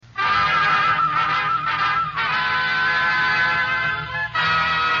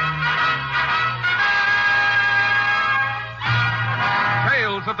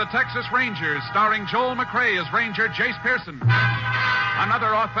the Texas Rangers, starring Joel McRae as Ranger Jace Pearson.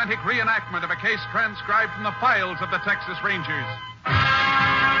 Another authentic reenactment of a case transcribed from the files of the Texas Rangers.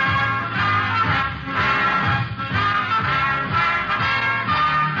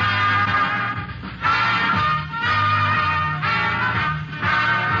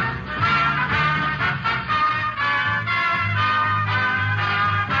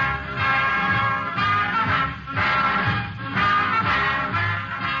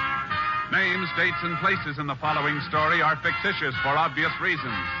 Dates and places in the following story are fictitious for obvious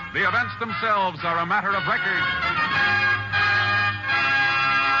reasons. The events themselves are a matter of record.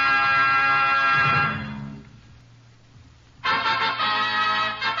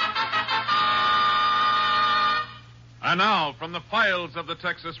 And now, from the files of the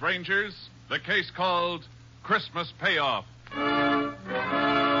Texas Rangers, the case called Christmas Payoff.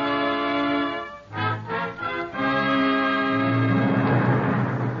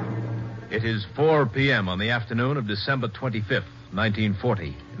 It is 4 p.m. on the afternoon of December 25th,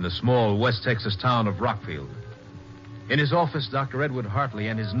 1940, in the small West Texas town of Rockfield. In his office, Dr. Edward Hartley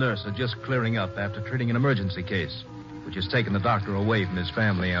and his nurse are just clearing up after treating an emergency case, which has taken the doctor away from his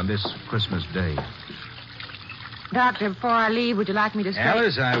family on this Christmas Day. Doctor, before I leave, would you like me to stay?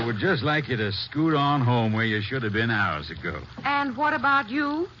 Alice, I would just like you to scoot on home where you should have been hours ago. And what about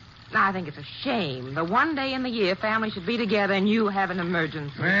you? I think it's a shame. The one day in the year families should be together and you have an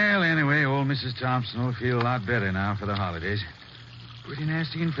emergency. Well, anyway, old Mrs. Thompson will feel a lot better now for the holidays. Pretty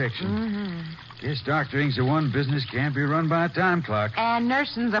nasty infection. Mm-hmm. Guess doctoring's the one business can't be run by a time clock. And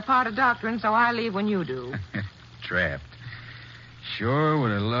nursing's a part of doctoring, so I leave when you do. Trapped. Sure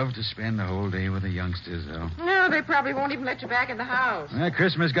would have loved to spend the whole day with the youngsters, though. No, they probably won't even let you back in the house.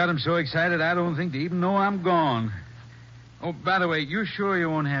 Christmas got them so excited I don't think they even know I'm gone. Oh, by the way, you sure you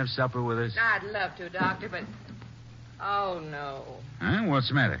won't have supper with us? I'd love to, Doctor, but... Oh, no. Huh? What's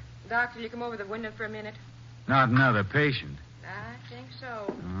the matter? Doctor, you come over the window for a minute? Not another patient. I think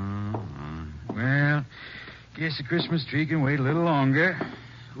so. Well, guess the Christmas tree can wait a little longer.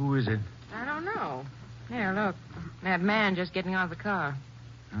 Who is it? I don't know. Here, look. That man just getting out of the car.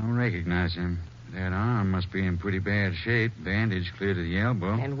 I don't recognize him. That arm must be in pretty bad shape. Bandage clear to the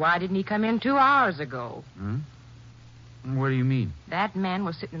elbow. And why didn't he come in 2 hours ago? Huh? What do you mean? That man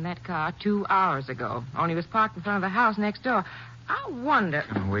was sitting in that car 2 hours ago. Only was parked in front of the house next door. I wonder...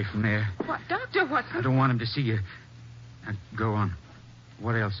 Come away from there. What, Doctor, what... I don't want him to see you. Now, go on.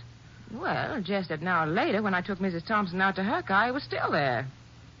 What else? Well, just an hour later, when I took Mrs. Thompson out to her car, he was still there.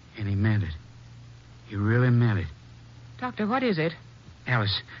 And he meant it. He really meant it. Doctor, what is it?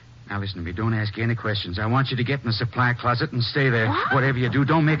 Alice, now listen to me. Don't ask any questions. I want you to get in the supply closet and stay there. What? Whatever you do,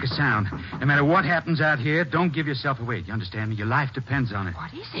 don't make a sound. No matter what happens out here, don't give yourself away. You understand me? Your life depends on it.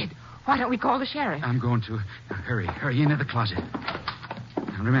 What is it? Why don't we call the sheriff? I'm going to. Now, hurry into the closet.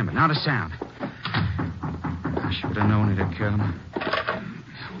 Now, remember, not a sound. I should have known it'd come.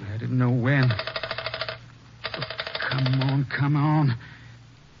 I didn't know when. Oh, come on.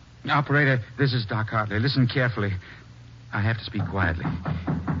 Operator, this is Doc Hartley. Listen carefully. I have to speak quietly.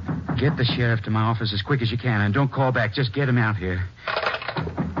 Get the sheriff to my office as quick as you can, and don't call back. Just get him out here.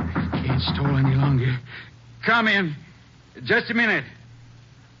 I can't stall any longer. Come in. Just a minute.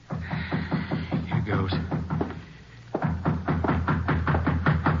 Here goes.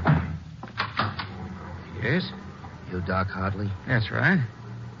 Yes? You Doc Hartley? That's right.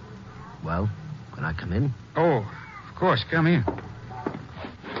 Well, can I come in? Oh, of course. Come in.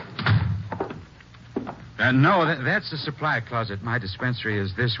 No, that's the supply closet. My dispensary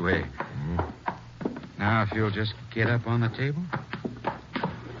is this way. Now, if you'll just get up on the table.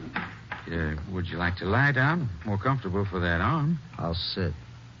 Would you like to lie down? More comfortable for that arm. I'll sit.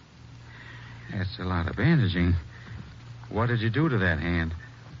 That's a lot of bandaging. What did you do to that hand?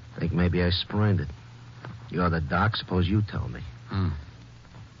 Think maybe I sprained it. You're the doc. Suppose you tell me.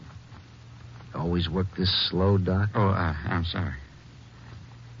 Always work this slow, Doc? Oh, I'm sorry.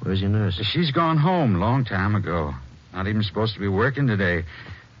 Where's your nurse? She's gone home long time ago. Not even supposed to be working today.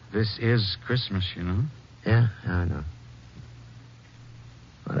 This is Christmas, you know. Yeah, I know.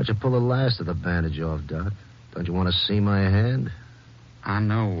 Why don't you pull the last of the bandage off, Doc? Don't you want to see my hand? I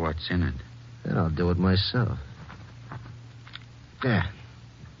know what's in it. Then I'll do it myself. There.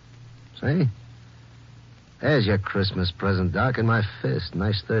 See? There's your Christmas present, Doc, in my fist.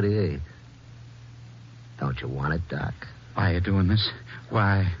 Nice 38. Don't you want it, Doc? Why are you doing this?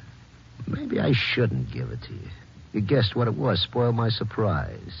 Why? Maybe I shouldn't give it to you. You guessed what it was. Spoiled my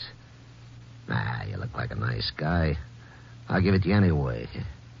surprise. Nah, you look like a nice guy. I'll give it to you anyway.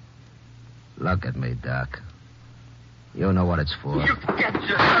 Look at me, Doc. You know what it's for. You get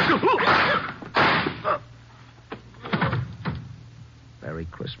your... Merry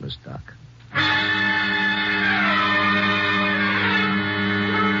Christmas. Christmas, Doc.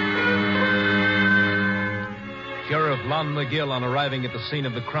 Sheriff Lon McGill, on arriving at the scene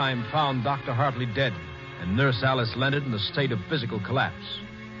of the crime, found Dr. Hartley dead and Nurse Alice Leonard in a state of physical collapse.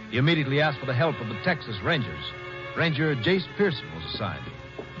 He immediately asked for the help of the Texas Rangers. Ranger Jace Pearson was assigned,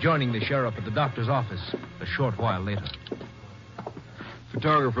 joining the sheriff at the doctor's office a short while later.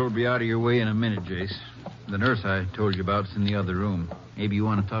 Photographer will be out of your way in a minute, Jace. The nurse I told you about is in the other room. Maybe you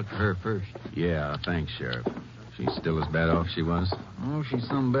want to talk to her first. Yeah, thanks, Sheriff. She's still as bad off as she was? Oh, she's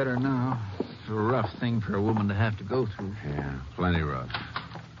some better now. It's a rough thing for a woman to have to go through. Yeah, plenty rough.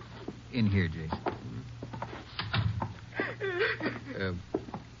 In here, Jace.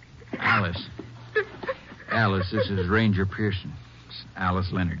 Alice. Alice, this is Ranger Pearson. It's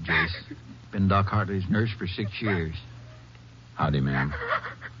Alice Leonard, Jace. Been Doc Hartley's nurse for 6 years. Howdy, ma'am.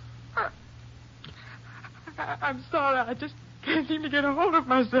 I'm sorry. I just can't seem to get a hold of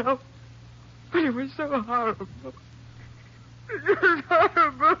myself. But it was so horrible. It was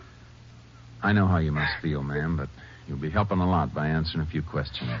horrible. I know how you must feel, ma'am, but you'll be helping a lot by answering a few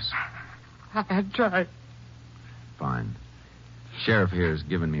questions. I tried. Fine. Sheriff here has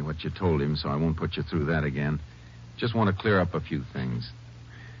given me what you told him, so I won't put you through that again. Just want to clear up a few things.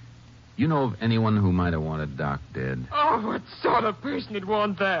 You know of anyone who might have wanted Doc dead? Oh, what sort of person would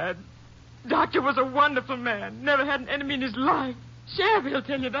want that? Doctor was a wonderful man. Never had an enemy in his life. Sheriff, he'll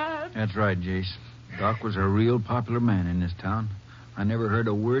tell you that. That's right, Jace. Doc was a real popular man in this town. I never heard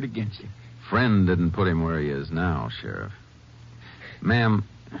a word against him. Friend didn't put him where he is now, Sheriff. Ma'am,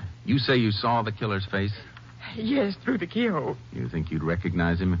 you say you saw the killer's face? Yes, through the keyhole. You think you'd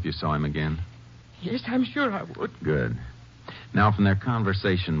recognize him if you saw him again? Yes, I'm sure I would. Good. Now, from their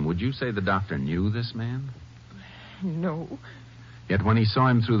conversation, would you say the doctor knew this man? No. Yet when he saw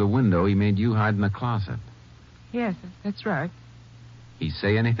him through the window, he made you hide in the closet. Yes, that's right. He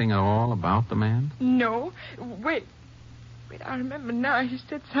say anything at all about the man? No. Wait, I remember now. He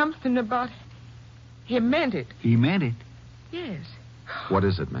said something about... He meant it. He meant it? Yes. What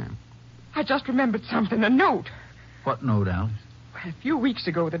is it, ma'am? I just remembered something. A note. What note, Alice? Well, a few weeks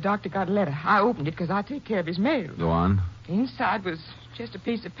ago, the doctor got a letter. I opened it because I take care of his mail. Go on. Inside was just a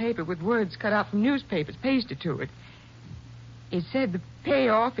piece of paper with words cut out from newspapers pasted to it. It said the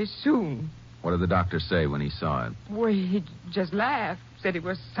payoff is soon. What did the doctor say when he saw it? Well, he just laughed, said it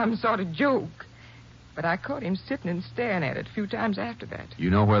was some sort of joke. But I caught him sitting and staring at it a few times after that. You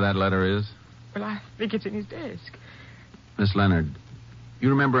know where that letter is? Well, I think it's in his desk. Miss Leonard, you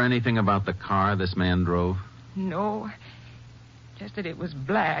remember anything about the car this man drove? No, just that it was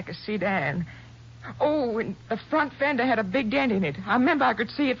black, a sedan. Oh, and the front fender had a big dent in it. I remember I could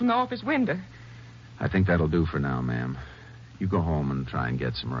see it from the office window. I think that'll do for now, ma'am. You go home and try and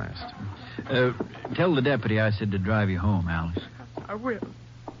get some rest. Tell the deputy I said to drive you home, Alice. I will.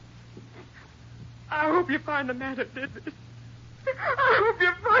 I hope you find the man that did this. I hope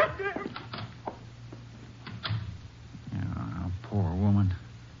you find him. Oh, poor woman.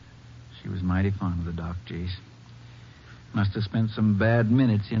 She was mighty fond of the doc, Jace. Must have spent some bad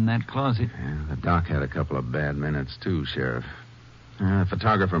minutes in that closet. Yeah, the doc had a couple of bad minutes, too, Sheriff. The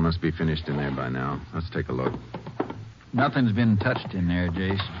photographer must be finished in there by now. Let's take a look. Nothing's been touched in there,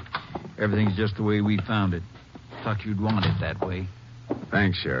 Jace. Everything's just the way we found it. Thought you'd want it that way.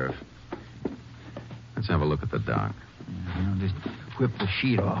 Thanks, Sheriff. Let's have a look at the doc. I'll just whip the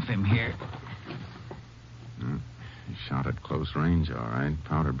sheet off him here. He shot at close range, all right.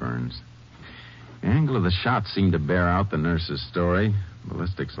 Powder burns. The angle of the shot seemed to bear out the nurse's story.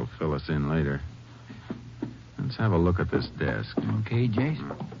 Ballistics will fill us in later. Let's have a look at this desk. Okay, Jace?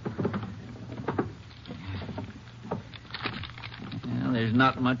 Well, there's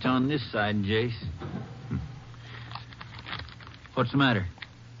not much on this side, Jace. What's the matter?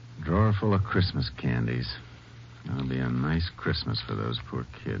 Drawer full of Christmas candies. That'll be a nice Christmas for those poor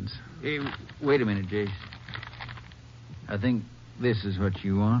kids. Hey, wait a minute, Jace. I think this is what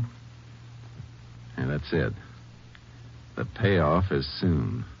you want. Yeah, that's it. The payoff is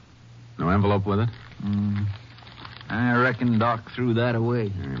soon. No envelope with it? I reckon Doc threw that away.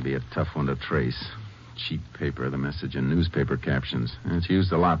 It'd be a tough one to trace. Cheap paper, the message in newspaper captions. And it's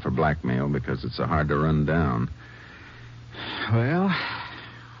used a lot for blackmail because it's so hard to run down. Well,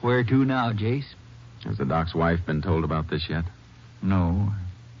 where to now, Jace? Has the doc's wife been told about this yet? No.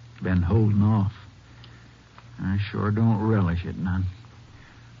 Been holding off. I sure don't relish it none.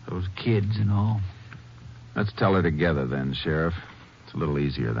 Those kids and all. Let's tell her together then, Sheriff. It's a little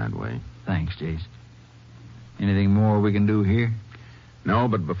easier that way. Thanks, Jace. Anything more we can do here? No,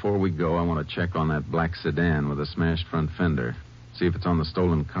 but before we go, I want to check on that black sedan with a smashed front fender. See if it's on the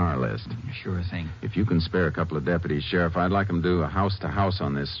stolen car list. Sure thing. If you can spare a couple of deputies, Sheriff, I'd like them to do a house-to-house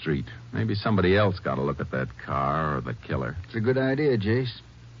on this street. Maybe somebody else got a look at that car or the killer. It's a good idea, Jace.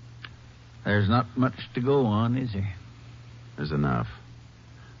 There's not much to go on, is there? There's enough.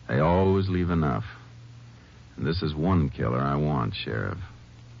 They always leave enough. And this is one killer I want, Sheriff.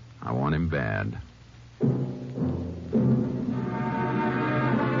 I want him bad.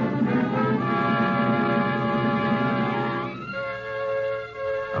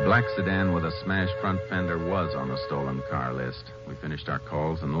 A black sedan with a smashed front fender was on the stolen car list. We finished our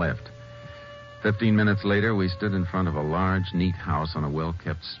calls and left. 15 minutes later, we stood in front of a large, neat house on a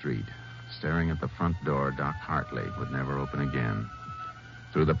well-kept street. Staring at the front door, Doc Hartley would never open again.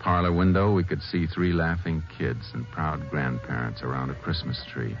 Through the parlor window, we could see 3 laughing kids and proud grandparents around a Christmas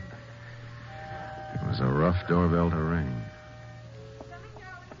tree. It was a rough doorbell to ring.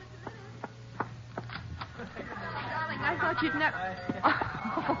 Darling, I thought you'd never...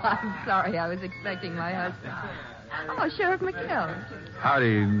 Oh, I'm sorry. I was expecting my husband. Oh, Sheriff McKell.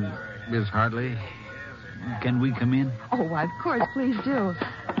 Howdy, Miss Hartley. Can we come in? Oh, why, of course. Please do.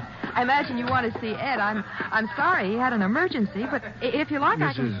 I imagine you want to see Ed. I'm sorry he had an emergency, but if you like,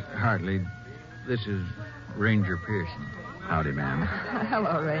 I can... Mrs. Hartley, this is Ranger Pearson. Howdy, ma'am.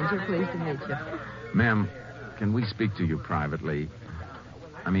 Hello, Ranger. Pleased to meet you. Ma'am, can we speak to you privately?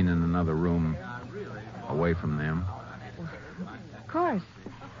 I mean, in another room, away from them. Of course.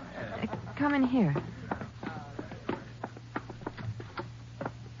 Come in here.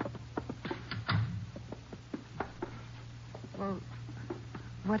 Well,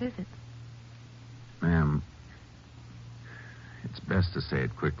 what is it? Ma'am, it's best to say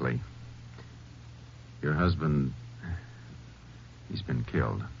it quickly. Your husband, he's been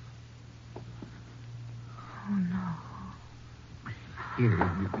killed. Oh, no.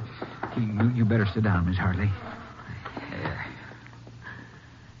 Here, you better sit down, Miss Hartley.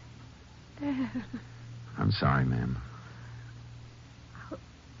 There. I'm sorry, ma'am.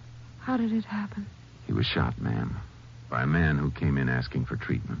 How did it happen? He was shot, ma'am, by a man who came in asking for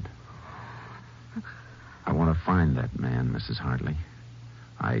treatment. I want to find that man, Mrs. Hartley.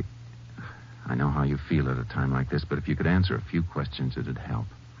 I know how you feel at a time like this, but if you could answer a few questions, it'd help.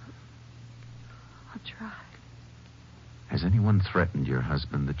 I'll try. Has anyone threatened your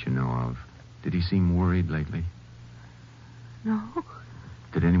husband that you know of? Did he seem worried lately? No.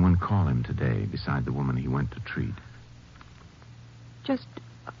 Did anyone call him today beside the woman he went to treat? Just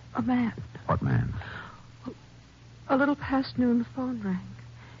a man. What man? A little past noon, the phone rang.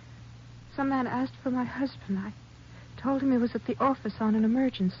 Some man asked for my husband. I told him he was at the office on an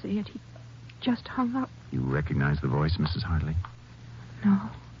emergency, and he just hung up. You recognize the voice, Mrs. Hartley? No.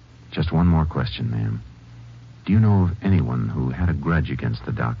 Just one more question, ma'am. Do you know of anyone who had a grudge against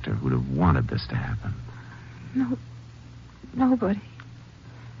the doctor who'd have wanted this to happen? No. Nobody.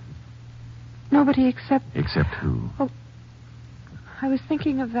 Nobody except... Except who? Oh, I was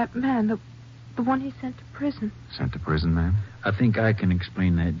thinking of that man, the one he sent to prison. Sent to prison, ma'am? I think I can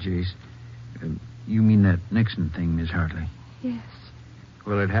explain that, Jace. You mean that Nixon thing, Miss Hartley? Yes.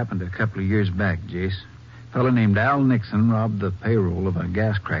 Well, it happened a couple of years back, Jace. A fellow named Al Nixon robbed the payroll of a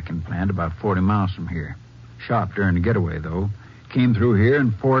gas cracking plant about 40 miles from here. Shot during the getaway, though. Came through here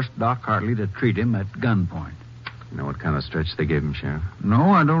and forced Doc Hartley to treat him at gunpoint. You know what kind of stretch they gave him, Sheriff?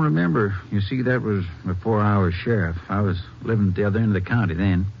 No, I don't remember. You see, that was before I was sheriff. I was living at the other end of the county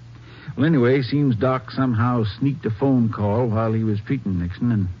then. Well, anyway, seems Doc somehow sneaked a phone call while he was treating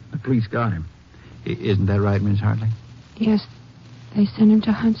Nixon, and the police got him. Isn't that right, Miss Hartley? Yes. They sent him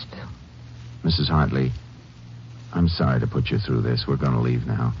to Huntsville. Mrs. Hartley, I'm sorry to put you through this. We're going to leave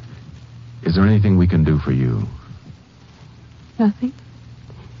now. Is there anything we can do for you? Nothing.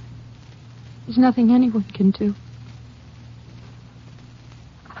 There's nothing anyone can do.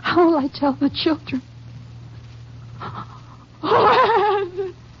 How will I tell the children? Oh,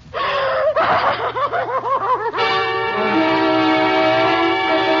 Ed!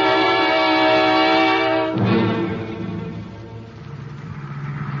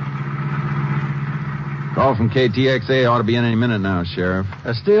 Call from KTXA ought to be in any minute now, Sheriff.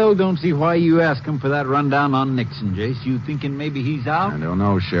 I still don't see why you ask him for that rundown on Nixon, Jace. You thinking maybe he's out? I don't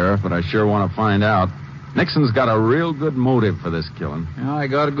know, Sheriff, but I sure want to find out. Nixon's got a real good motive for this killing. Well, I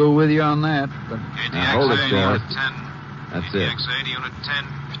got to go with you on that. But KTXA, hold it, Sheriff. Unit 10. That's KTXA it. to Unit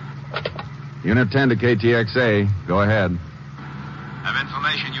 10. Unit 10 to KTXA. Go ahead. Have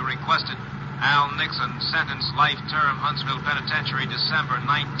information you requested. Al Nixon, sentenced life term, Huntsville Penitentiary, December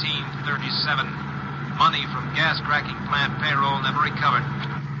 1937. Money from gas cracking plant payroll never recovered.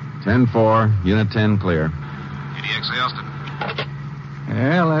 10-4. Unit 10 clear. KTXA Austin.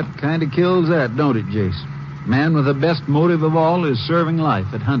 Well, that kind of kills that, don't it, Jace? Man with the best motive of all is serving life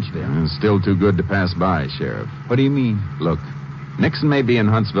at Huntsville. It's still too good to pass by, Sheriff. What do you mean? Look, Nixon may be in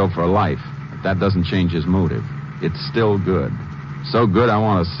Huntsville for life, but that doesn't change his motive. It's still good. So good I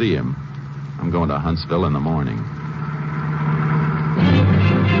want to see him. I'm going to Huntsville in the morning.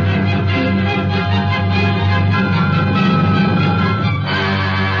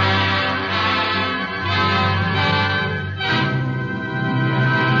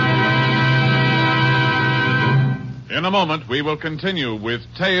 In a moment, we will continue with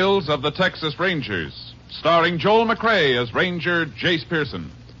Tales of the Texas Rangers, starring Joel McCrea as Ranger Jace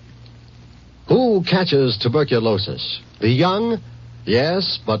Pearson. Who catches tuberculosis? The young?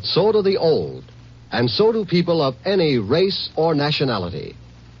 Yes, but so do the old. And so do people of any race or nationality.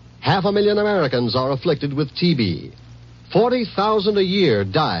 500,000 Americans are afflicted with TB. 40,000 a year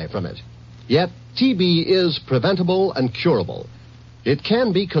die from it. Yet TB is preventable and curable. It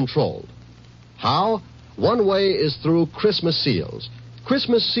can be controlled. How? One way is through Christmas seals.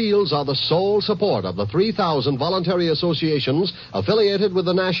 Christmas seals are the sole support of the 3,000 voluntary associations affiliated with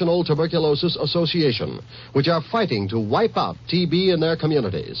the National Tuberculosis Association, which are fighting to wipe out TB in their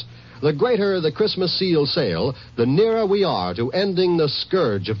communities. The greater the Christmas seal sale, the nearer we are to ending the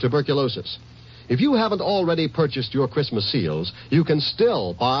scourge of tuberculosis. If you haven't already purchased your Christmas seals, you can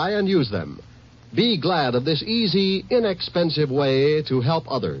still buy and use them. Be glad of this easy, inexpensive way to help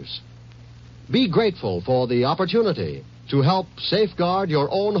others. Be grateful for the opportunity to help safeguard your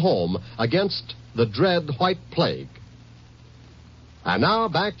own home against the dread white plague. And now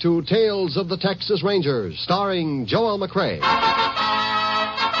back to Tales of the Texas Rangers, starring Joel McCrea.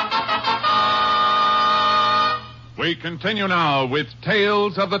 We continue now with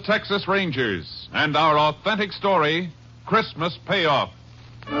Tales of the Texas Rangers and our authentic story, Christmas Payoff.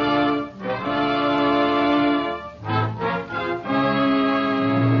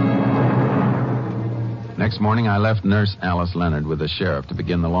 Next morning, I left Nurse Alice Leonard with the sheriff to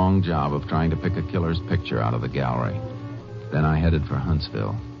begin the long job of trying to pick a killer's picture out of the gallery. Then I headed for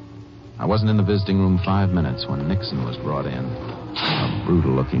Huntsville. I wasn't in the visiting room 5 minutes when Nixon was brought in. A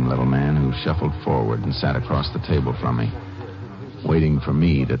brutal-looking little man who shuffled forward and sat across the table from me, waiting for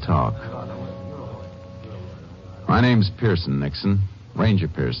me to talk. My name's Pearson, Nixon. Ranger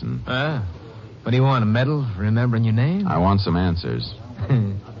Pearson. What do you want, a medal for remembering your name? I want some answers.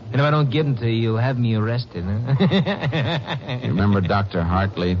 And if I don't give them to you, you'll have me arrested, huh? You remember Dr.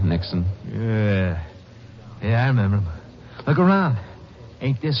 Hartley, Nixon? Yeah, I remember him. Look around.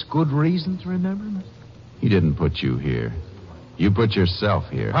 Ain't this good reason to remember him? He didn't put you here. You put yourself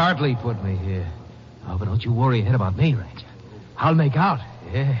here. Hartley put me here. Oh, but don't you worry a head about me, Ranger. I'll make out.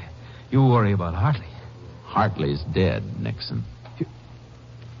 Yeah, you worry about Hartley. Hartley's dead, Nixon.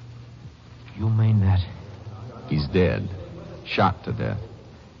 You mean that? He's dead. Shot to death.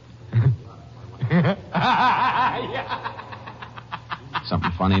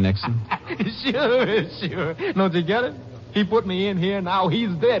 Something funny, Nixon? Sure. Don't you get it? He put me in here, now he's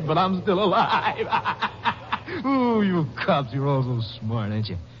dead, but I'm still alive. Ooh, you cops, you're all so smart, ain't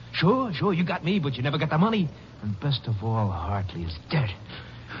you? Sure, you got me, but you never got the money. And best of all, Hartley is dead.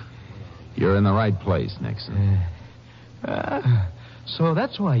 You're in the right place, Nixon. So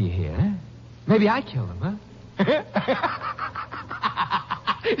that's why you're here, huh? Maybe I killed him, huh?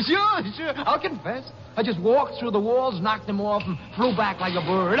 Sure. I'll confess. I just walked through the walls, knocked him off, and flew back like a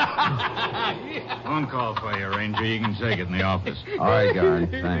bird. Phone call for you, Ranger. You can take it in the office. All right, guard.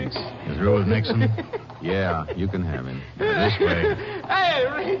 Thanks. You through with Nixon? Yeah, you can have him. This way. Hey,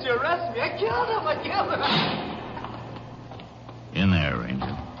 Ranger, arrest me. I killed him. In there,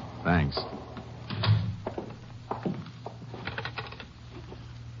 Ranger. Thanks.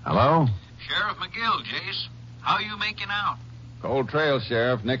 Hello? Sheriff McGill, Jace. How you making out? Cold trail,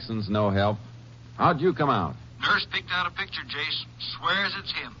 Sheriff. Nixon's no help. How'd you come out? Nurse picked out a picture, Jace. Swears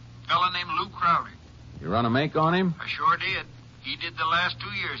it's him. Fella named Lou Crowder. You run a make on him? I sure did. He did the last 2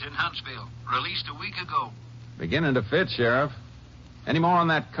 years in Huntsville. Released a week ago. Beginning to fit, Sheriff. Any more on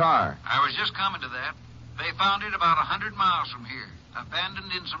that car? I was just coming to that. They found it about 100 miles from here.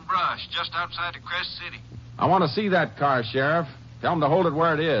 Abandoned in some brush just outside of Crest City. I want to see that car, Sheriff. Tell him to hold it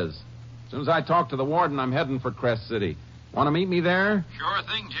where it is. As soon as I talk to the warden, I'm heading for Crest City. Want to meet me there? Sure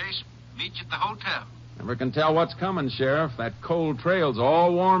thing, Jace. Meet you at the hotel. Never can tell what's coming, Sheriff. That cold trail's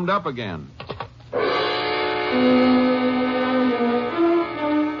all warmed up again.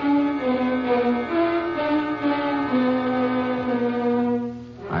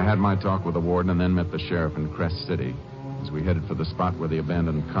 I had my talk with the warden and then met the sheriff in Crest City. As we headed for the spot where the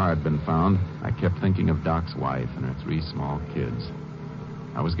abandoned car had been found, I kept thinking of Doc's wife and her 3 small kids.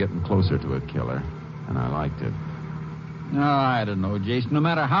 I was getting closer to a killer, and I liked it. No, I don't know, Jason. No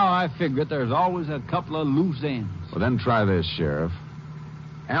matter how I figure it, there's always a couple of loose ends. Well, then try this, Sheriff.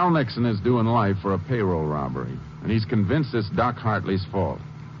 Al Nixon is doing life for a payroll robbery, and he's convinced it's Doc Hartley's fault.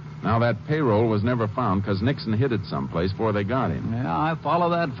 Now, that payroll was never found because Nixon hid it someplace before they got him. Yeah, I follow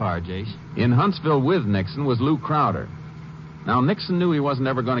that far, Jace. In Huntsville with Nixon was Lou Crowder. Now, Nixon knew he wasn't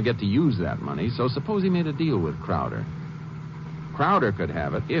ever going to get to use that money, so suppose he made a deal with Crowder. Crowder could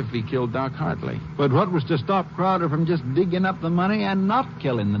have it if he killed Doc Hartley. But what was to stop Crowder from just digging up the money and not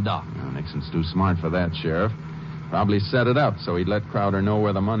killing the doc? Now, Nixon's too smart for that, Sheriff. Probably set it up so he'd let Crowder know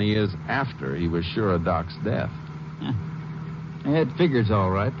where the money is after he was sure of Doc's death. It figures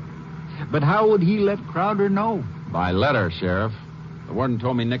all right. But how would he let Crowder know? By letter, Sheriff. The warden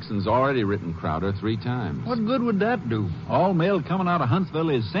told me Nixon's already written Crowder 3 times. What good would that do? All mail coming out of Huntsville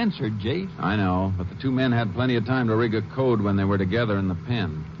is censored, Jace. I know, but the 2 men had plenty of time to rig a code when they were together in the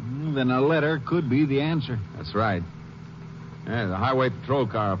pen. Then a letter could be the answer. That's right. Yeah, the highway patrol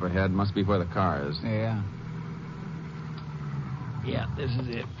car up ahead must be where the car is. Yeah. Yeah, this is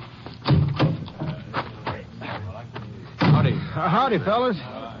it. Howdy. Howdy, fellas.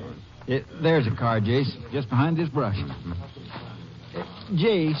 There's a car, Jace, just behind this brush.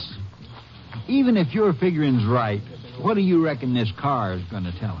 Jace, even if your figuring's right, what do you reckon this car is going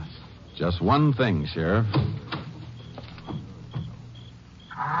to tell us? Just one thing, Sheriff.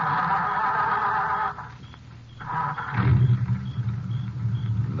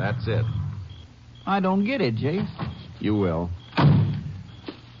 That's it. I don't get it, Jace. You will.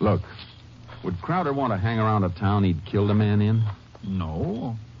 Look, would Crowder want to hang around a town he'd killed a man in?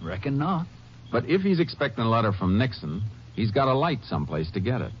 No, reckon not. But if he's expecting a letter from Nixon, he's got a light someplace to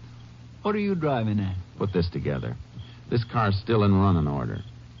get it. What are you driving at? Put this together. This car's still in running order.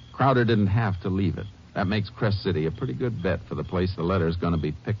 Crowder didn't have to leave it. That makes Crest City a pretty good bet for the place the letter's going to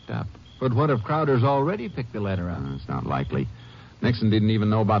be picked up. But what if Crowder's already picked the letter up? It's not likely. Nixon didn't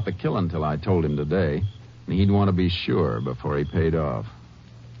even know about the killing till I told him today. And he'd want to be sure before he paid off.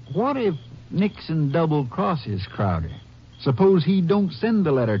 What if Nixon double-crosses Crowder? Suppose he don't send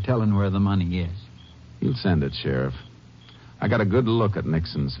the letter telling where the money is. He'll send it, Sheriff. I got a good look at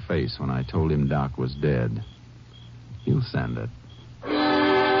Nixon's face when I told him Doc was dead. He'll send it.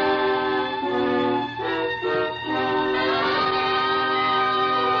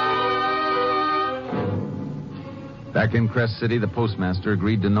 Back in Crest City, the postmaster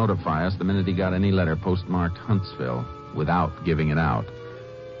agreed to notify us the minute he got any letter postmarked Huntsville without giving it out.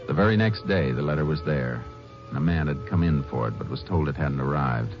 The very next day, the letter was there, and a man had come in for it but was told it hadn't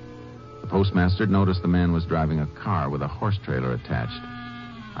arrived. The postmaster had noticed the man was driving a car with a horse trailer attached.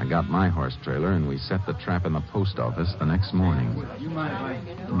 I got my horse trailer, and we set the trap in the post office the next morning.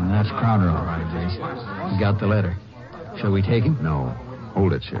 That's Crowder, all right, Jace. He got the letter. Shall we take him? No.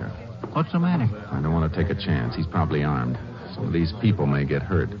 Hold it, Sheriff. What's the matter? I don't want to take a chance. He's probably armed. Some of these people may get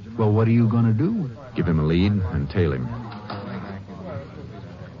hurt. Well, what are you going to do? Give him a lead and tail him.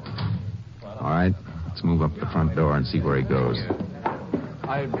 All right, let's move up the front door and see where he goes.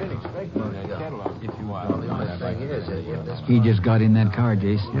 I've been expecting a catalog, if you want. He just got in that car,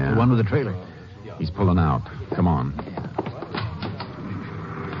 Jace. Yeah. The one with the trailer. He's pulling out. Come on.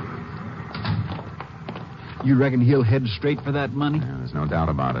 You reckon he'll head straight for that money? Yeah, there's no doubt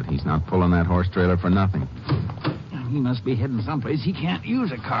about it. He's not pulling that horse trailer for nothing. He must be heading someplace he can't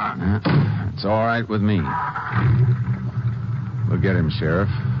use a car. It's all right with me. We'll get him, Sheriff.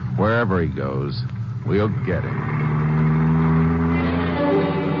 Wherever he goes, we'll get him.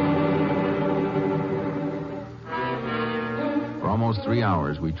 For almost 3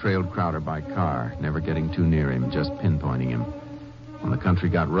 hours, we trailed Crowder by car, never getting too near him, just pinpointing him. When the country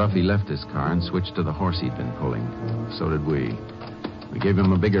got rough, he left his car and switched to the horse he'd been pulling. So did we. We gave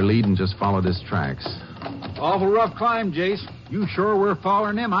him a bigger lead and just followed his tracks. Awful rough climb, Jace. You sure we're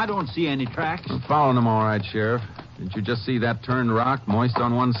following him? I don't see any tracks. We're following him all right, Sheriff. Didn't you just see that turned rock, moist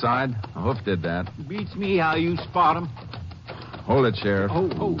on one side? A hoof did that. Beats me how you spot him. Hold it, Sheriff.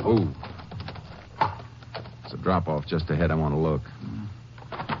 Oh. It's a drop-off just ahead. I want to look.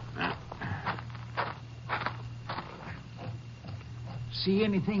 See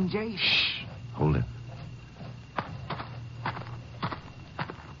anything, Jace? Shh. Hold it.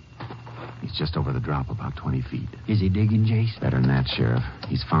 He's just over the drop, about 20 feet. Is he digging, Jace? Better than that, Sheriff.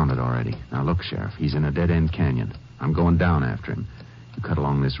 He's found it already. Now, look, Sheriff. He's in a dead-end canyon. I'm going down after him. You cut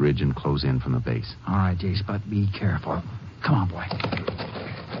along this ridge and close in from the base. All right, Jace, but be careful. Come on, boy.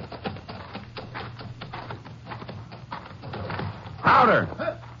 Crowder!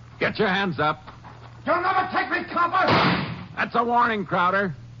 Get your hands up. You'll never take me, copper! That's a warning,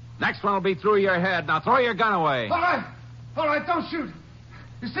 Crowder. Next one will be through your head. Now throw your gun away. All right, don't shoot.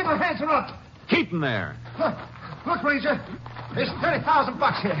 You see my hands are up. Keep them there. Look, Ranger. There's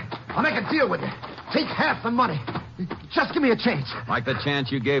 $30,000 here. I'll make a deal with you. Take half the money. Just give me a chance. Like the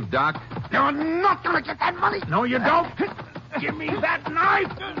chance you gave Doc? You're not going to get that money. No, you don't. Give me that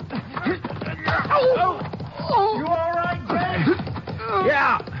knife. You all right, Jay?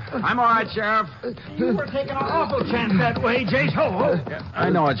 Yeah, I'm all right, Sheriff. You were taking an awful chance that way, Jace. I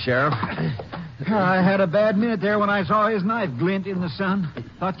know it, Sheriff. I had a bad minute there when I saw his knife glint in the sun.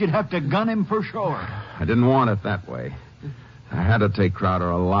 Thought you'd have to gun him for sure. I didn't want it that way. I had to take Crowder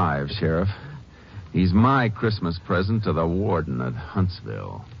alive, Sheriff. He's my Christmas present to the warden at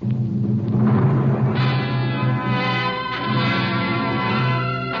Huntsville.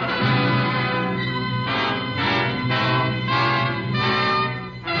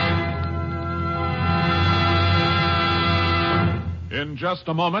 In just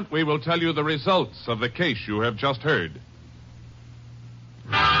a moment, we will tell you the results of the case you have just heard.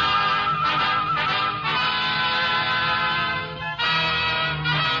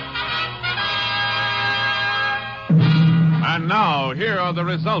 And now, here are the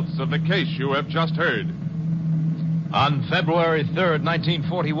results of the case you have just heard. On February 3rd,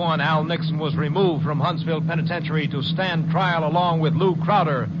 1941, Al Nixon was removed from Huntsville Penitentiary to stand trial along with Lou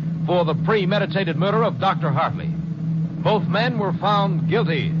Crowder for the premeditated murder of Dr. Hartley. Both men were found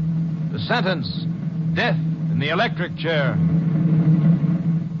guilty. The sentence, death in the electric chair.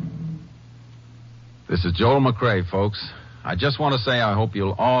 This is Joel McCrae, folks. I just want to say I hope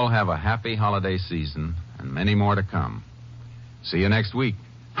you'll all have a happy holiday season and many more to come. See you next week.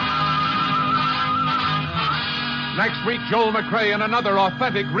 Next week, Joel McCrae in another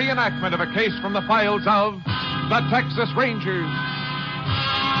authentic reenactment of a case from the files of the Texas Rangers.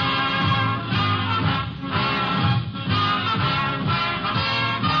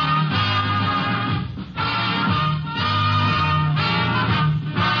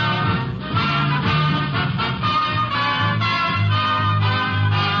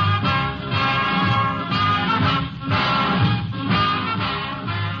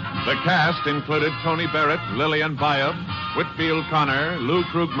 The cast included Tony Barrett, Lillian Bayov, Whitfield Connor, Lou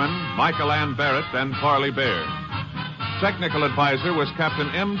Krugman, Michael Ann Barrett, and Parley Bear. Technical advisor was Captain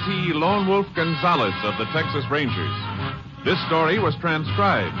M.T. Lone Wolf Gonzalez of the Texas Rangers. This story was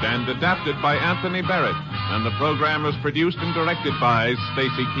transcribed and adapted by Anthony Barrett, and the program was produced and directed by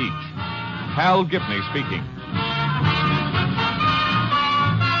Stacy Keach. Hal Gibney speaking.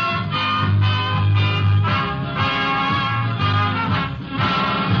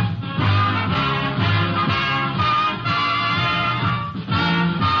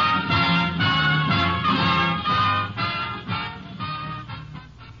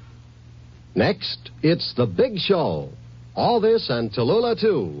 Next, it's The Big Show. All this and Tallulah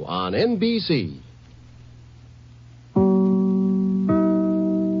 2 on NBC.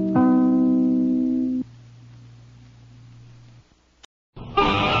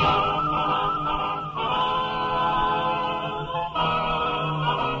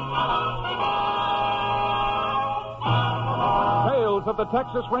 Tales of the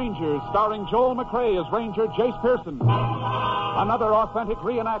Texas Rangers, starring Joel McCrae as Ranger Jace Pearson. Another authentic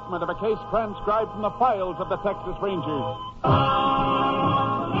reenactment of a case transcribed from the files of the Texas Rangers.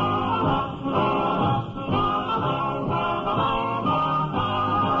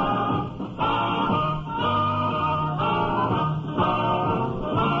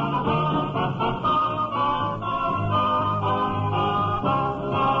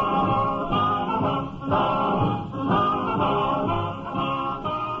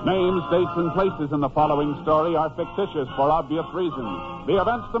 Names, dates, and places in the following story are fictitious for obvious reasons. The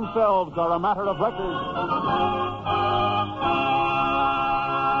events themselves are a matter of record.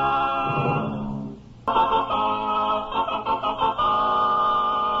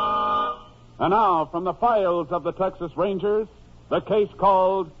 And now, from the files of the Texas Rangers, the case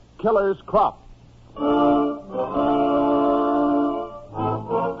called Killer's Crop.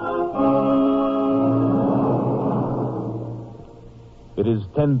 It is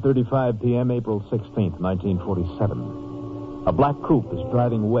 10:35 p.m., April 16th, 1947. A black coupe is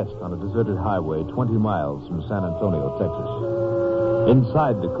driving west on a deserted highway 20 miles from San Antonio, Texas.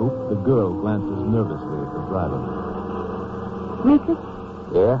 Inside the coupe, the girl glances nervously at the driver. Meekus,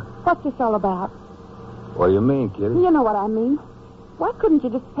 Yeah? what's this all about? What do you mean, Kitty? You know what I mean. Why couldn't you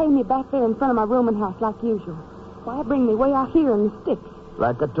just pay me back there in front of my rooming house like usual? Why bring me way out here in the sticks?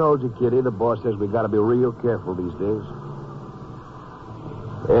 Like I told you, Kitty, the boss says we got to be real careful these days.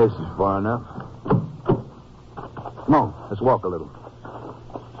 This is far enough. Come on, let's walk a little.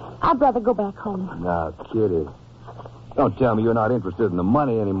 I'd rather go back home. Now, Kitty, don't tell me you're not interested in the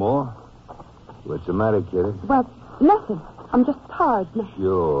money anymore. What's the matter, Kitty? Well, nothing. I'm just tired now.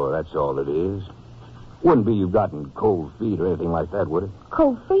 Sure, that's all it is. Wouldn't be you've gotten cold feet or anything like that, would it?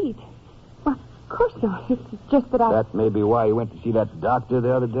 Cold feet? Well, of course not. It's just that I... That may be why you went to see that doctor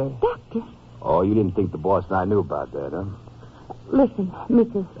the other day? Doctor? Oh, you didn't think the boss and I knew about that, huh? Listen,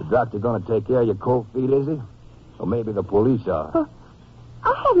 Mrs. The doctor gonna take care of your cold feet, is he? Or maybe the police are.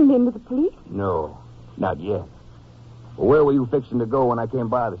 I haven't been to the police. No, not yet. Well, where were you fixing to go when I came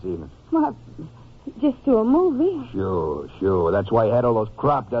by this evening? Well, just to a movie. Sure. That's why you had all those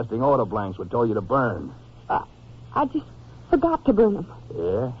crop dusting order blanks we told you to burn. I just forgot to burn them.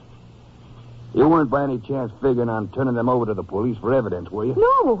 Yeah? You weren't by any chance figuring on turning them over to the police for evidence, were you?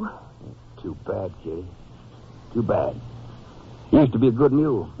 No. Too bad, Kitty. Too bad. You used to be a good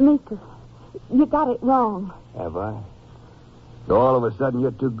mule. Mrs., you got it wrong. Have I? So all of a sudden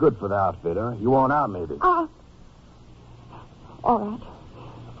you're too good for the outfit, huh? You want out, maybe? All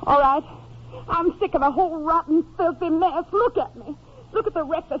right. I'm sick of the whole rotten, filthy mess. Look at me. Look at the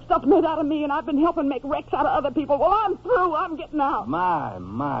wreck that stuff made out of me, and I've been helping make wrecks out of other people. Well, I'm through. I'm getting out.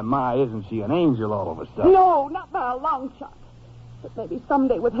 My, isn't she an angel all of a sudden? No, not by a long shot. But maybe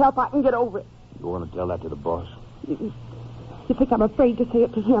someday with help I can get over it. You want to tell that to the boss? You think I'm afraid to say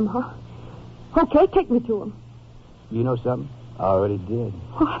it to him, huh? Okay, take me to him. You know something? I already did.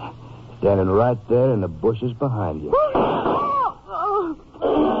 What? Standing right there in the bushes behind you.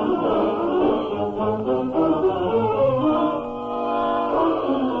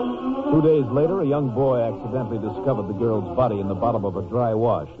 2 days later, a young boy accidentally discovered the girl's body in the bottom of a dry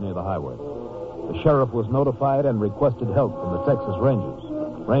wash near the highway. The sheriff was notified and requested help from the Texas Rangers.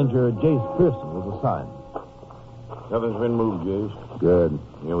 Ranger Jace Pearson was assigned. Nothing's been moved, Jace. Good.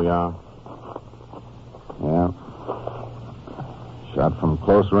 Here we are. Yeah. Shot from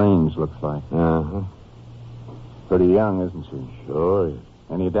close range, looks like. Uh-huh. Pretty young, isn't she? Sure.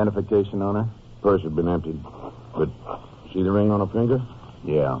 Any identification on her? Purse had been emptied. But see the ring on her finger?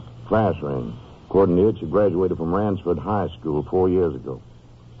 Yeah. Class ring. According to it, she graduated from Ransford High School 4 years ago.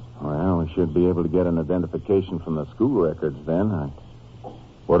 Well, we should be able to get an identification from the school records then.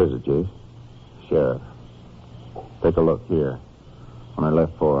 What is it, Jace? Sheriff. Take a look here. On her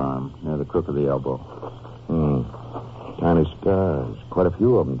left forearm, near the crook of the elbow. Tiny scars. Quite a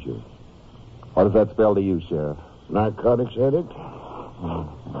few of them, Jace. What does that spell to you, Sheriff? Narcotics addict?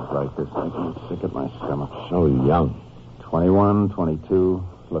 It's like this making me sick at my stomach. So young. 21, 22.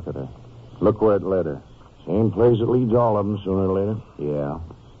 Look at her. Look where it led her. Same place it leads all of them sooner or later. Yeah.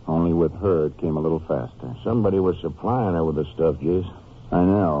 Only with her, it came a little faster. Somebody was supplying her with the stuff, Jace. I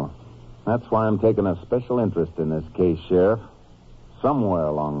know. That's why I'm taking a special interest in this case, Sheriff. Somewhere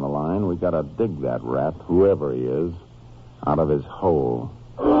along the line, we gotta dig that rat, whoever he is, out of his hole.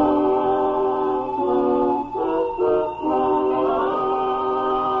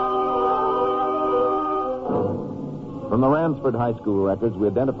 From the Ransford High School records, we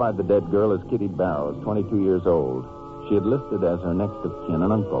identified the dead girl as Kitty Barrows, 22 years old. She had listed as her next of kin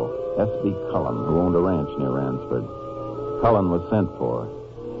an uncle, S.B. Cullen, who owned a ranch near Ransford. Cullen was sent for.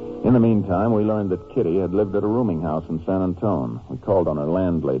 In the meantime, we learned that Kitty had lived at a rooming house in San Antone. We called on her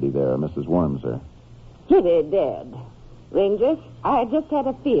landlady there, Mrs. Wormser. Kitty dead. Ranger, I just had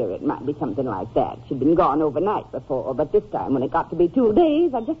a fear it might be something like that. She'd been gone overnight before, but this time when it got to be 2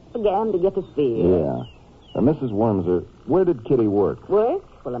 days, I just began to get a fear. Yeah. Mrs. Wormser, where did Kitty work? Work?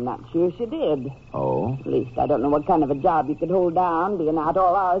 Well, I'm not sure she did. Oh? At least I don't know what kind of a job you could hold down, being out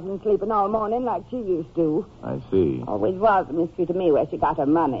all hours and sleeping all morning like she used to. I see. Always was a mystery to me where she got her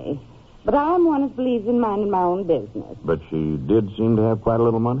money. But I'm one that believes in minding my own business. But she did seem to have quite a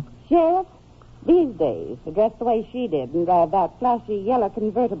little money? Sheriff, these days, to dress the way she did and drive that flashy yellow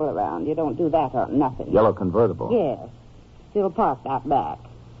convertible around, you don't do that on nothing. Yellow convertible? Yes. Still parked out back.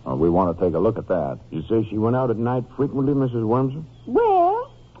 Oh, we want to take a look at that. You say she went out at night frequently, Mrs. Wormser?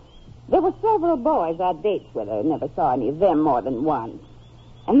 Well, there were several boys I'd dates with her. Never saw any of them more than once.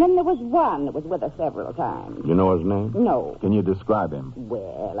 And then there was one that was with her several times. You know his name? No. Can you describe him?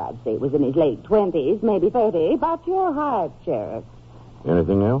 Well, I'd say he was in his late 20s, maybe 30. About your height, Sheriff.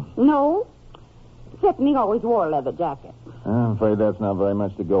 Anything else? No. Except he always wore a leather jacket. I'm afraid that's not very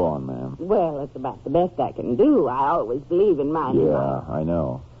much to go on, ma'am. Well, it's about the best I can do. I always believe in minding Yeah, I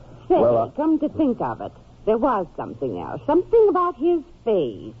know. Say, Well, come to think of it, there was something else. Something about his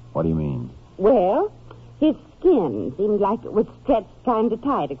face. What do you mean? Well, his skin seemed like it was stretched kind of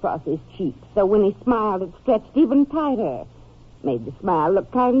tight across his cheeks. So when he smiled, it stretched even tighter. Made the smile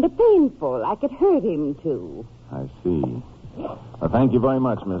look kind of painful, like it hurt him, too. I see. Well, thank you very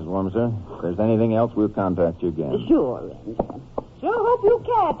much, Miss Wormser. If there's anything else, we'll contact you again. Sure, Ranger. Sure hope you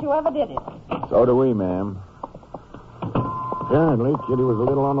catch whoever did it. So do we, ma'am. Apparently, Kitty was a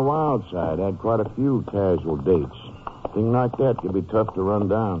little on the wild side. Had quite a few casual dates. Thing like that could be tough to run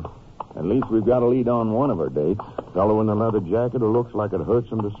down. At least we've got a lead on one of her dates. Fellow in the leather jacket who looks like it hurts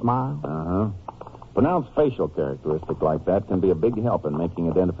him to smile. Pronounced facial characteristic like that can be a big help in making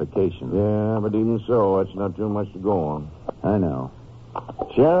identification. Yeah, but even so, that's not too much to go on. I know.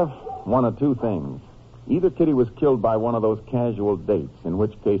 Sheriff, one of two things. Either Kitty was killed by one of those casual dates, in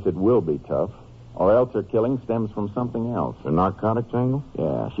which case it will be tough, or else her killing stems from something else. The narcotics angle?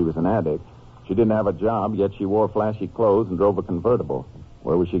 Yeah, she was an addict. She didn't have a job, yet she wore flashy clothes and drove a convertible.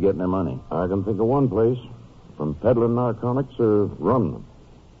 Where was she getting her money? I can think of one place. From peddling narcotics or running them.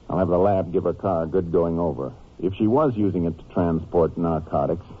 I'll have the lab give her car a good going over. If she was using it to transport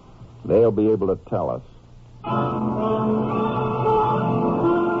narcotics, they'll be able to tell us.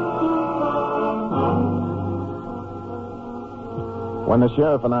 When the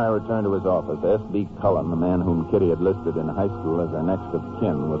sheriff and I returned to his office, S.B. Cullen, the man whom Kitty had listed in high school as our next of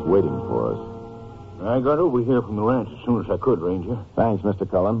kin, was waiting for us. I got over here from the ranch as soon as I could, Ranger. Thanks, Mr.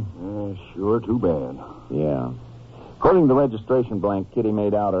 Cullen. Sure, too bad. Yeah. According to the registration blank Kitty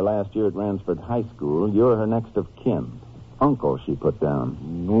made out her last year at Ransford High School, you're her next of kin. Uncle, she put down.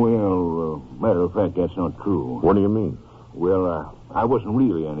 Well, matter of fact, that's not true. What do you mean? Well, I wasn't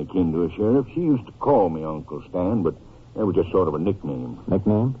really any kin to her, Sheriff. She used to call me Uncle Stan, but that was just sort of a nickname.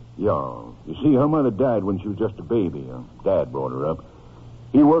 Nickname? Yeah. You see, her mother died when she was just a baby. Her dad brought her up.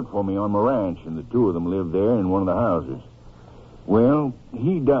 He worked for me on my ranch, and the two of them lived there in one of the houses. Well,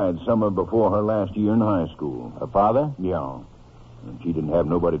 he died summer before her last year in high school. Her father? Yeah. And she didn't have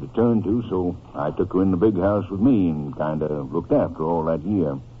nobody to turn to, so I took her in the big house with me and kind of looked after her all that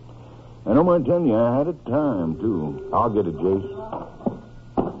year. I don't mind telling you, I had a time, too. I'll get it, Jace.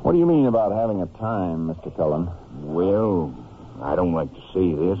 What do you mean about having a time, Mr. Cullen? Well, I don't like to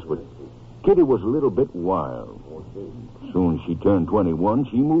say this, but Kitty was a little bit wild. As soon as she turned 21,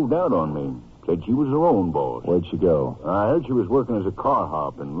 she moved out on me. Said she was her own boss. Where'd she go? I heard she was working as a car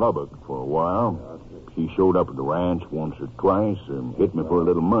hop in Lubbock for a while. She showed up at the ranch once or twice and hit me for a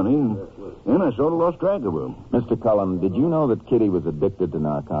little money, and then I sort of lost track of her. Mr. Cullen, did you know that Kitty was addicted to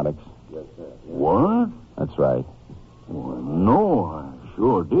narcotics? What? That's right. Well, no, I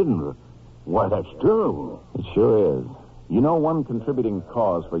sure didn't. Why, that's terrible. It sure is. You know, one contributing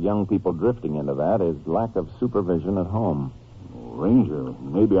cause for young people drifting into that is lack of supervision at home. Ranger,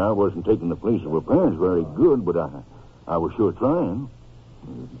 maybe I wasn't taking the place of her parents very good, but I was sure trying.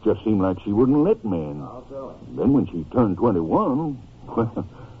 It just seemed like she wouldn't let me. And then when she turned 21,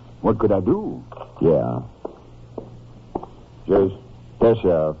 what could I do? Yeah. Jace? Yes,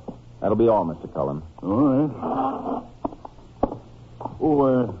 Sheriff. That'll be all, Mr. Cullen. All right.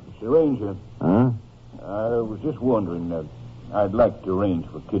 Oh, Mr. Ranger. Huh? I was just wondering, I'd like to arrange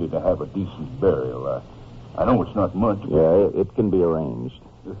for Kitty to have a decent burial. I know it's not much. Yeah, it can be arranged.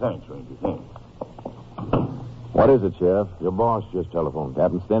 Thanks, Ranger, thanks. What is it, Sheriff? Your boss just telephoned.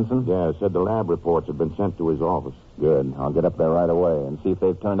 Captain Stinson? Yeah, said the lab reports have been sent to his office. Good. I'll get up there right away and see if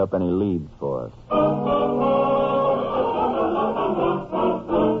they've turned up any leads for us.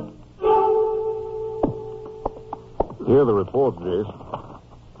 Hear the report, Jace.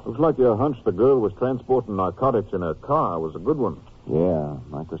 Looks like your hunch the girl was transporting narcotics in her car was a good one. Yeah,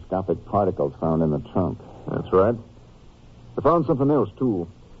 microscopic particles found in the trunk. That's right. They found something else, too.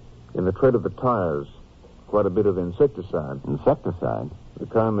 In the tread of the tires. Quite a bit of insecticide. Insecticide? The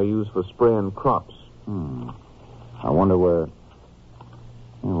kind they use for spraying crops. I wonder where...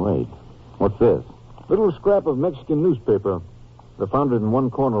 Wait. What's this? Little scrap of Mexican newspaper. They found it in one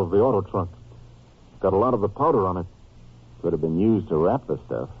corner of the auto trunk. Got a lot of the powder on it. Could have been used to wrap the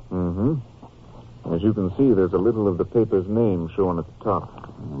stuff. As you can see, there's a little of the paper's name shown at the top.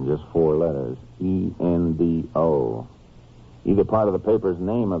 And just 4 letters. E-N-D-O. Either part of the paper's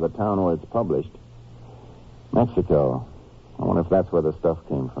name or the town where it's published. Mexico. I wonder if that's where the stuff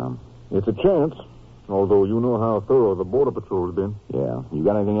came from. It's a chance, although you know how thorough the Border Patrol's been. Yeah. You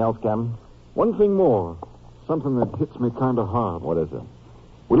got anything else, Captain? One thing more. Something that hits me kind of hard. What is it?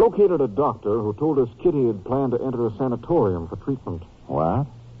 We located a doctor who told us Kitty had planned to enter a sanatorium for treatment. What?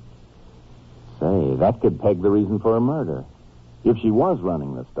 Say, that could peg the reason for her murder. If she was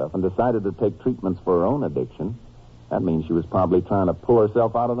running this stuff and decided to take treatments for her own addiction, that means she was probably trying to pull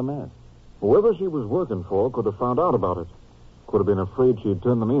herself out of the mess. Whoever she was working for could have found out about it. Could have been afraid she'd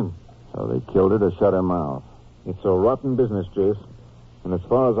turn them in. So they killed her to shut her mouth. It's a rotten business, Jace. And as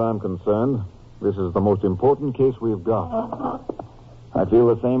far as I'm concerned, this is the most important case we've got. I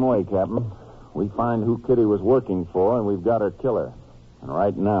feel the same way, Captain. We find who Kitty was working for, and we've got her killer. And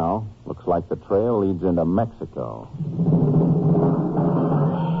right now, looks like the trail leads into Mexico.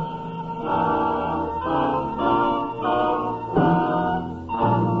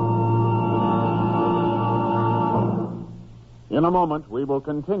 In a moment, we will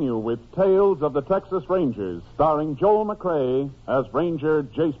continue with Tales of the Texas Rangers, starring Joel McRae as Ranger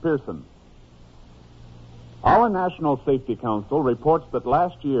Jace Pearson. Our National Safety Council reports that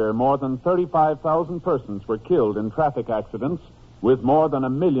last year more than 35,000 persons were killed in traffic accidents, with more than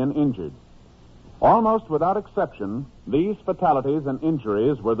 1 million injured. Almost without exception, these fatalities and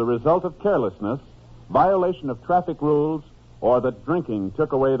injuries were the result of carelessness, violation of traffic rules, or that drinking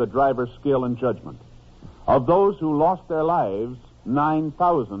took away the driver's skill and judgment. Of those who lost their lives,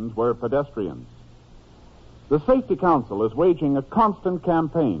 9,000 were pedestrians. The Safety Council is waging a constant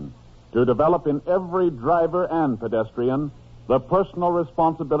campaign to develop in every driver and pedestrian the personal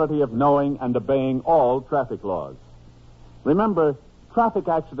responsibility of knowing and obeying all traffic laws. Remember, traffic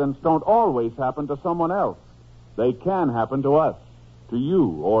accidents don't always happen to someone else. They can happen to us, to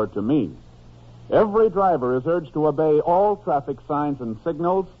you, or to me. Every driver is urged to obey all traffic signs and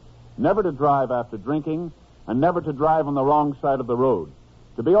signals, never to drive after drinking, and never to drive on the wrong side of the road,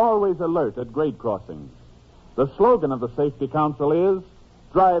 to be always alert at grade crossings. The slogan of the Safety Council is,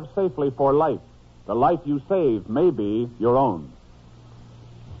 drive safely for life. The life you save may be your own.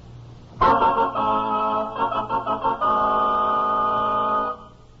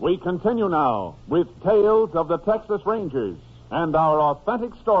 We continue now with Tales of the Texas Rangers and our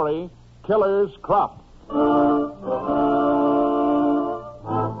authentic story, Killer's Crop.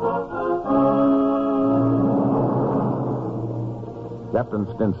 Captain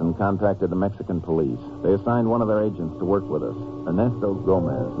Stinson contacted the Mexican police. They assigned one of their agents to work with us, Ernesto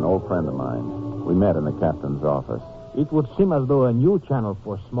Gomez, an old friend of mine. We met in the captain's office. It would seem as though a new channel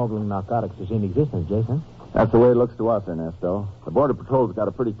for smuggling narcotics is in existence, Jason. That's the way it looks to us, Ernesto. The Border Patrol's got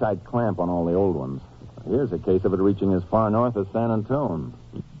a pretty tight clamp on all the old ones. Here's a case of it reaching as far north as San Antonio.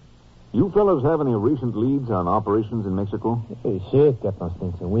 You fellows have any recent leads on operations in Mexico? Hey, sure, Captain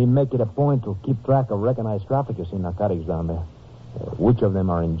Stinson. We make it a point to keep track of recognized traffickers in narcotics down there. Which of them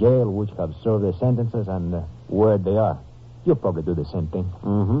are in jail, which have served their sentences, and where they are. You'll probably do the same thing.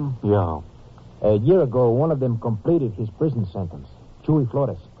 Mm-hmm, yeah. A year ago, one of them completed his prison sentence, Chuy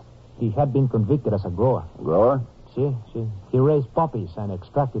Flores. He had been convicted as a grower. Grower? See. He raised poppies and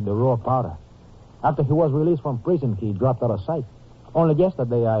extracted the raw powder. After he was released from prison, he dropped out of sight. Only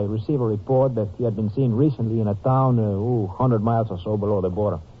yesterday, I received a report that he had been seen recently in a town 100 miles or so below the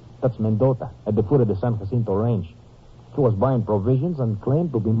border. That's Mendota, at the foot of the San Jacinto Range. He was buying provisions and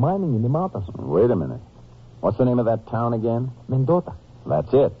claimed to be mining in the mountains. Wait a minute. What's the name of that town again? Mendota.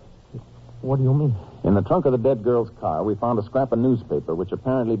 That's it. What do you mean? In the trunk of the dead girl's car, we found a scrap of newspaper which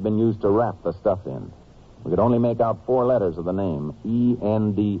apparently had been used to wrap the stuff in. We could only make out 4 letters of the name,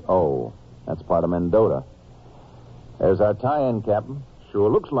 E-N-D-O. That's part of Mendota. There's our tie-in, Captain. Sure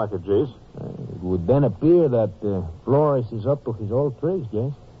looks like it, Jace. It would then appear that Flores is up to his old tricks,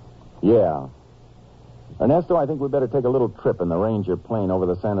 Jace. Yeah. Ernesto, I think we'd better take a little trip in the Ranger plane over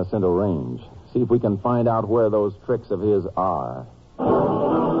the San Jacinto Range. See if we can find out where those tricks of his are.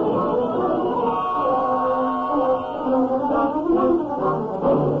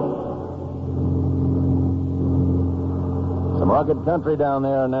 Some rugged country down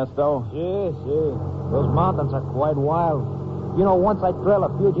there, Ernesto. Sure. Those mountains are quite wild. You know, once I trailed a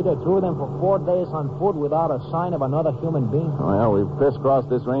fugitive through them for 4 days on foot without a sign of another human being. Well, we've crisscrossed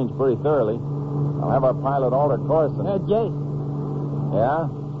this range pretty thoroughly. I'll have our pilot alter course and... Hey, Jay. Yeah?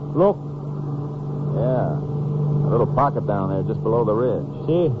 Look. Yeah. A little pocket down there just below the ridge.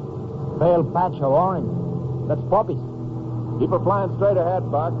 See? Pale patch of orange. That's poppies. Keep her flying straight ahead,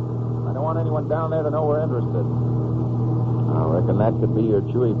 Buck. I don't want anyone down there to know we're interested. I reckon that could be your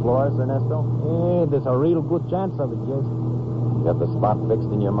Chuy Flores, Ernesto? Yeah, there's a real good chance of it, Jay. You got the spot fixed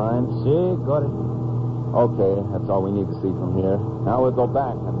in your mind? See, got it. Okay, that's all we need to see from here. Now we'll go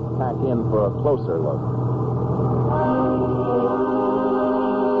back and tack in for a closer look.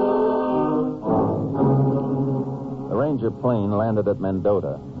 The Ranger plane landed at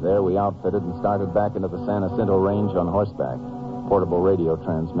Mendota. There we outfitted and started back into the San Jacinto Range on horseback. Portable radio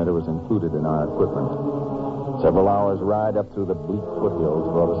transmitter was included in our equipment. Several hours' ride up through the bleak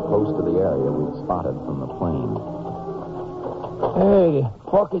foothills brought us close to the area we'd spotted from the plane. Hey, the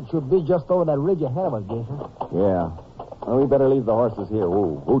pocket should be just over that ridge ahead of us, Jason. Yeah. Well, we better leave the horses here.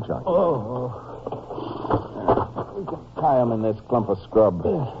 Ooh, Chuck. Oh. We can tie them in this clump of scrub.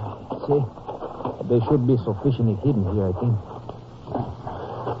 See? They should be sufficiently hidden here, I think.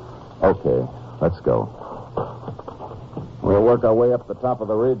 Okay, let's go. We'll work our way up the top of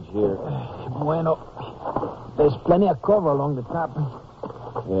the ridge here. Bueno. There's plenty of cover along the top.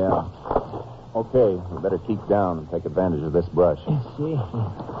 Yeah. Okay, we better keep down and take advantage of this brush. See?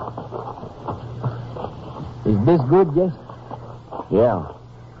 Is this good, Jess? Yeah.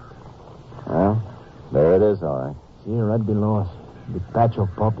 Well, there it is, all right. See, right below us. The patch of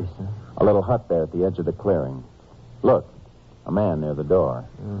poppies, huh? A little hut there at the edge of the clearing. Look, a man near the door.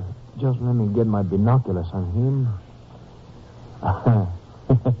 Just let me get my binoculars on him.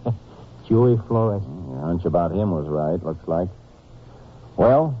 Chewy Flores. Your hunch about him was right, looks like.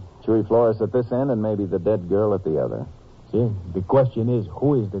 Well, Chewy Flores at this end and maybe the dead girl at the other. See, the question is,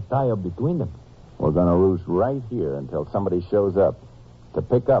 who is the tie-up between them? We're going to roost right here until somebody shows up to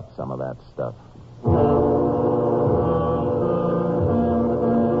pick up some of that stuff.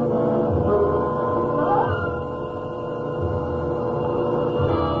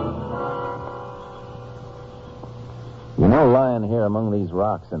 You know, lying here among these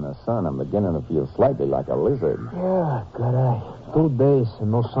rocks in the sun, I'm beginning to feel slightly like a lizard. Yeah, good eye. 2 days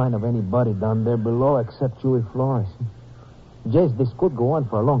and no sign of anybody down there below except Chewy Flores. Jace, this could go on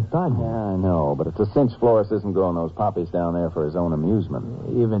for a long time. Yeah, I know, but it's a cinch Flores isn't growing those poppies down there for his own amusement.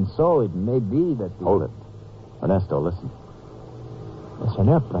 Even so, it may be that... Hold it. Ernesto, listen. It's an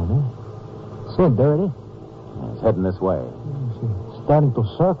airplane, eh? See, there it is. Yeah, it's heading this way. It's starting to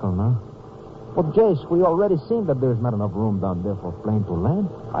circle now. But, Jace, we already seen that there's not enough room down there for a plane to land.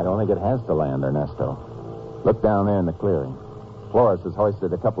 I don't think it has to land, Ernesto. Look down there in the clearing. Flores has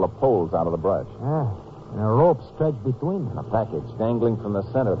hoisted a couple of poles out of the brush. Yeah, and a rope stretched between them. And a package dangling from the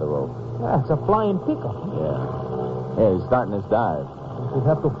center of the rope. Yeah, it's a flying pickup. Yeah. Hey, he's starting his dive. He'd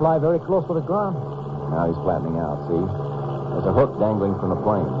have to fly very close to the ground. Now he's flattening out, see? There's a hook dangling from the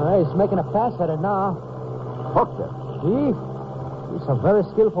plane. He's making a pass at it now. Hooked it. See? He's a very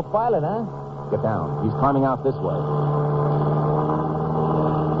skillful pilot, huh? Get down. He's climbing out this way.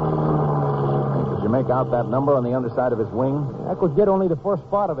 Hey, could you make out that number on the underside of his wing? I could get only the first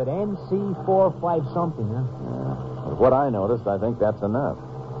part of it. NC45 something, huh? Yeah. But what I noticed, I think that's enough.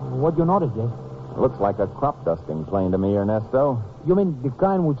 What'd you notice, Jay? It looks like a crop dusting plane to me, Ernesto. You mean the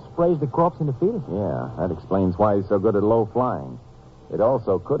kind which sprays the crops in the field? Yeah, that explains why he's so good at low flying. It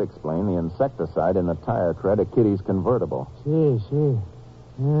also could explain the insecticide in the tire tread of Kitty's convertible. See.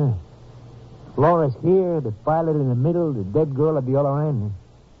 Yeah. Flores here, the pilot in the middle, the dead girl at the other end.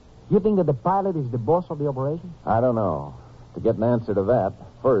 You think that the pilot is the boss of the operation? I don't know. To get an answer to that,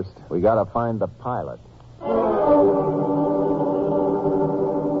 first, we got to find the pilot.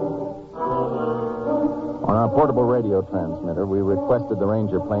 On our portable radio transmitter, we requested the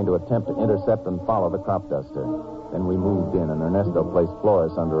Ranger plane to attempt to intercept and follow the crop duster. Then we moved in, and Ernesto placed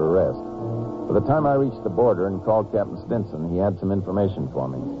Flores under arrest. By the time I reached the border and called Captain Stinson, he had some information for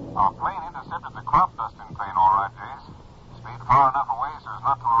me. Our plane intercepted the crop dusting plane, all right, Jace. Stayed far enough away so as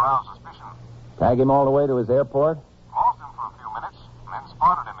not to arouse suspicion. Tag him all the way to his airport? Lost him for a few minutes, and then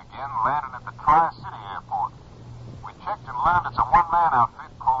spotted him again, landing at the Tri-City airport. We checked and learned it's a one-man outfit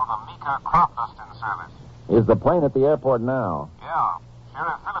called the Mika Crop Dusting Service. Is the plane at the airport now? Yeah.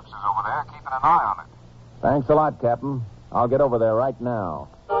 Sheriff Phillips is over there, keeping an eye on it. Thanks a lot, Captain. I'll get over there right now.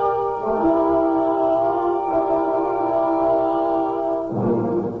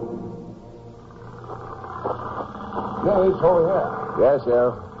 Jace, over here. Yes,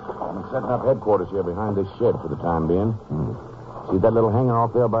 Sheriff. I'm setting up headquarters here behind this shed for the time being. See that little hangar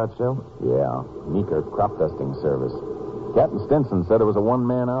off there by itself? Yeah, Meeker Crop Dusting Service. Captain Stinson said it was a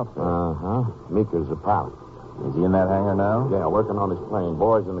one-man outfit. Uh-huh. Meeker's a pilot. Is he in that hangar now? Yeah, working on his plane.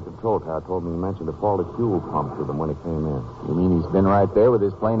 Boys in the control tower told me he mentioned a faulty fuel pump to them when he came in. You mean he's been right there with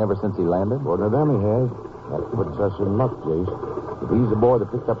his plane ever since he landed? According to them, he has. That puts us in luck, Jace. If he's the boy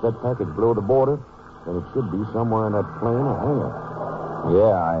that picked up that package below the border, then it should be somewhere in that plane or hangar.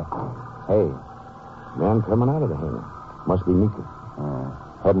 Yeah, Hey. Man coming out of the hangar. Must be Meeker.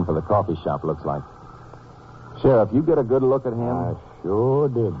 Heading for the coffee shop, looks like. Sheriff, you get a good look at him? I sure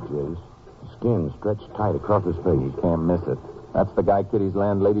did, Jace. Skin stretched tight across his face. You can't miss it. That's the guy Kitty's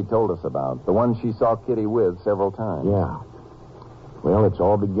landlady told us about. The one she saw Kitty with several times. Yeah. Well, it's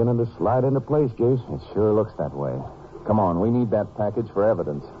all beginning to slide into place, Jace. It sure looks that way. Come on, we need that package for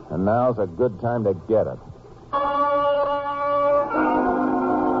evidence. And now's a good time to get it.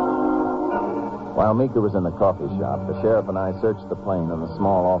 While Meeker was in the coffee shop, the sheriff and I searched the plane in the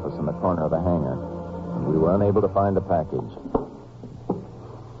small office in the corner of the hangar. And we were unable to find the package.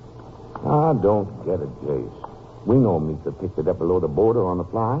 I don't get it, Jace. We know Meeker picked it up below the border on the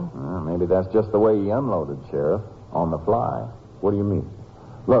fly. Maybe that's just the way he unloaded, Sheriff. On the fly. What do you mean?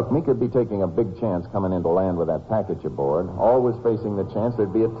 Look, Meeker'd be taking a big chance coming in to land with that package aboard, always facing the chance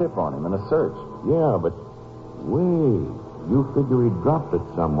there'd be a tip on him and a search. Yeah, but wait. You figure he dropped it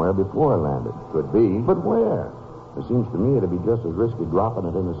somewhere before it landed. Could be. But where? It seems to me it'd be just as risky dropping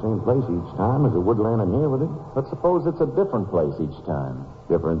it in the same place each time as it would landing here with it. But suppose it's a different place each time.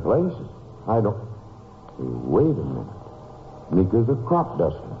 Different place? I don't... Wait a minute. Meeker's a crop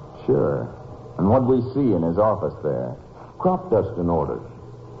duster. Sure. And what'd we see in his office there? Crop dusting orders.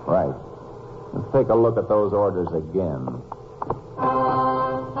 Right. Let's take a look at those orders again.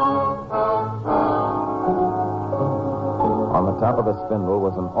 On the top of the spindle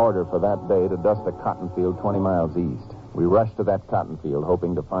was an order for that day to dust a cotton field 20 miles east. We rushed to that cotton field,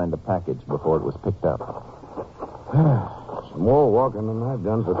 hoping to find a package before it was picked up. Some more walking than I've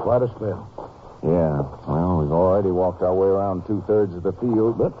done for quite a spell. Yeah, well, we've already walked our way around 2/3 of the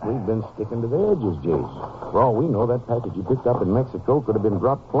field. But we've been sticking to the edges, Jace. For all we know, that package you picked up in Mexico could have been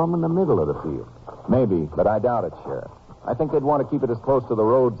dropped plumb in the middle of the field. Maybe, but I doubt it, Sheriff. I think they'd want to keep it as close to the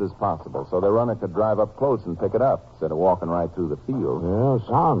roads as possible so the runner could drive up close and pick it up instead of walking right through the field. Yeah,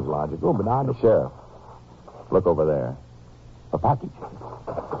 sounds logical, but I don't... Sheriff, look over there. A package.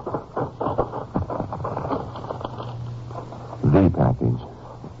 The package.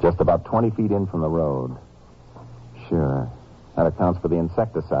 Just about 20 feet in from the road. Sure. That accounts for the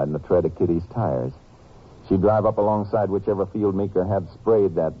insecticide in the tread of Kitty's tires. She'd drive up alongside whichever field Meeker had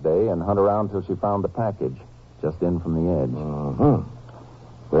sprayed that day and hunt around till she found the package, just in from the edge. Mm-hmm.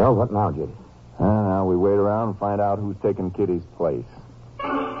 Well, what now, Jitty? Now we wait around and find out who's taking Kitty's place.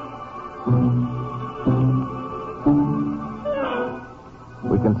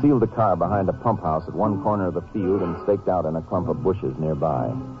 We concealed the car behind a pump house at one corner of the field and staked out in a clump of bushes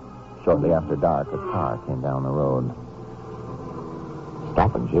nearby. Shortly after dark, a car came down the road.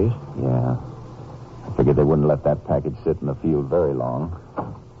 Stopping, Chase? Yeah. I figured they wouldn't let that package sit in the field very long.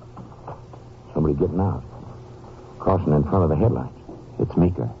 Somebody getting out. Crossing in front of the headlights. It's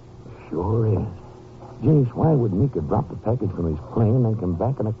Meeker. Sure is. Jace, why would Meeker drop the package from his plane and then come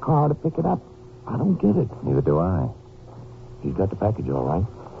back in a car to pick it up? I don't get it. Neither do I. He's got the package all right.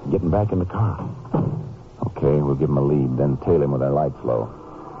 Getting back in the car. Okay, we'll give him a lead, then tail him with our light flow.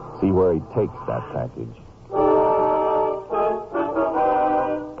 See where he takes that package.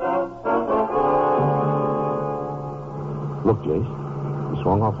 Look, Jace. He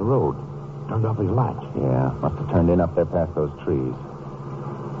swung off the road. Turned off his lights. Yeah, must have turned in up there past those trees.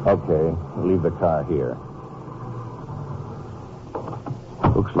 Okay, we'll leave the car here.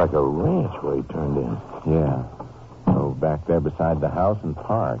 Looks like a ranch where he turned in. Yeah. Drove back there beside the house and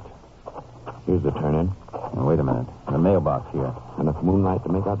parked. Here's the turn-in. Now, wait a minute. The mailbox here. Enough moonlight to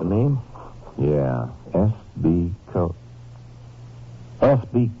make out the name? Yeah. S.B.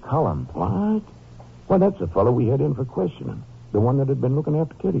 Cullen. What? Well, that's the fellow we had in for questioning. The one that had been looking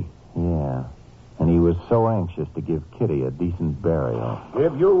after Kitty. Yeah. And he was so anxious to give Kitty a decent burial.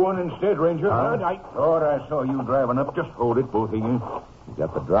 Give you one instead, Ranger. I thought I saw you driving up. Just hold it, both of you. You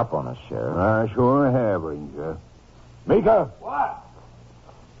got the drop on us, Sheriff. I sure have, Ranger. Meeker! What?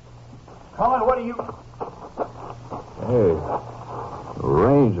 Cullen, what are you... Hey,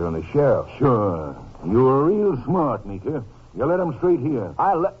 Ranger and the sheriff. Sure. You were real smart, Meeker. You let him straight here.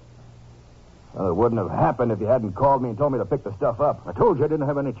 Well, it wouldn't have happened if you hadn't called me and told me to pick the stuff up. I told you I didn't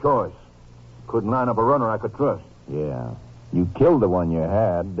have any choice. Couldn't line up a runner I could trust. Yeah. You killed the one you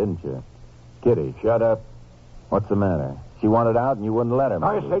had, didn't you? Kitty. Shut up. What's the matter? She wanted out and you wouldn't let her.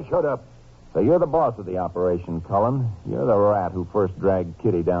 I said shut up. So you're the boss of the operation, Cullen. You're the rat who first dragged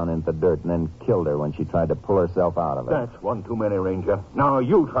Kitty down into the dirt and then killed her when she tried to pull herself out of it. That's one too many, Ranger. Now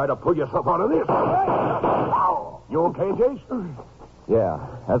you try to pull yourself out of this. You okay, Jace? Yeah.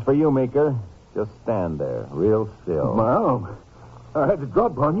 As for you, Meeker, just stand there, real still. Well, I had to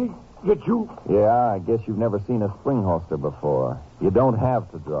drop on you. Get you. Yeah, I guess you've never seen a spring holster before. You don't have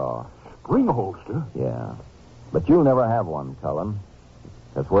to draw. Spring holster? Yeah. But you'll never have one, Cullen.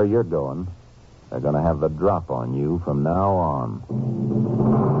 That's where you're going. They're going to have the drop on you from now on.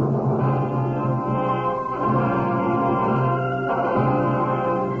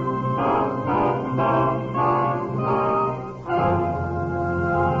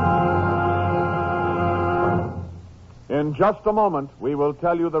 In just a moment, we will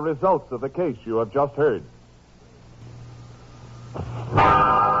tell you the results of the case you have just heard.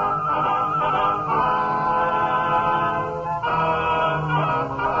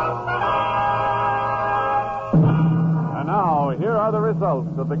 And now, here are the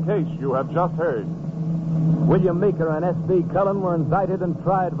results of the case you have just heard. William Meeker and S.B. Cullen were indicted and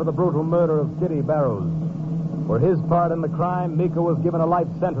tried for the brutal murder of Kitty Barrows. For his part in the crime, Meeker was given a life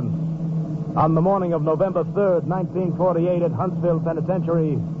sentence. On the morning of November 3rd, 1948, at Huntsville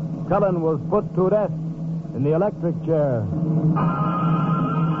Penitentiary, Cullen was put to death in the electric chair.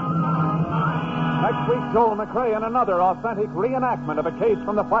 Next week, Joel McRae in another authentic reenactment of a case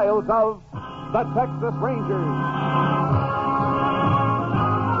from the files of the Texas Rangers.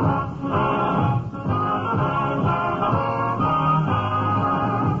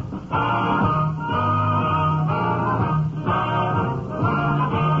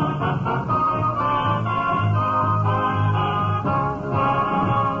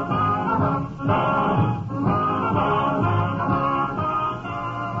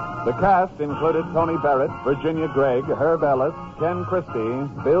 The cast included Tony Barrett, Virginia Gregg, Herb Ellis, Ken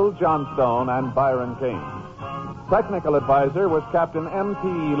Christie, Bill Johnstone, and Byron Kane. Technical advisor was Captain M.P.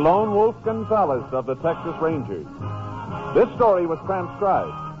 Lone Wolf Gonzalez of the Texas Rangers. This story was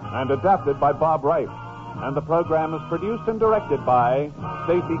transcribed and adapted by Bob Reif, and the program is produced and directed by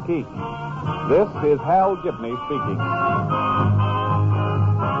Stacy Keach. This is Hal Gibney speaking.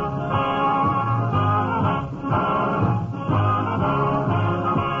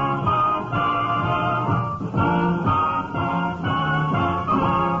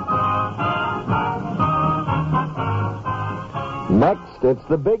 Next, it's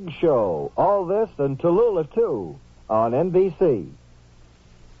The Big Show. All this and Tallulah, too, on NBC.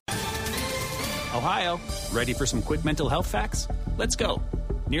 Ohio, ready for some quick mental health facts? Let's go.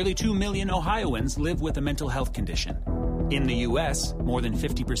 Nearly 2 million Ohioans live with a mental health condition. In the U.S., more than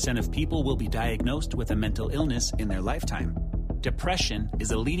 50% of people will be diagnosed with a mental illness in their lifetime. Depression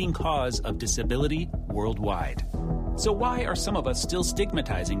is a leading cause of disability worldwide. So why are some of us still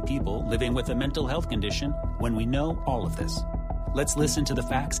stigmatizing people living with a mental health condition when we know all of this? Let's listen to the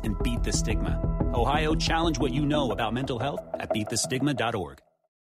facts and beat the stigma. Ohio, challenge what you know about mental health at beatthestigma.org.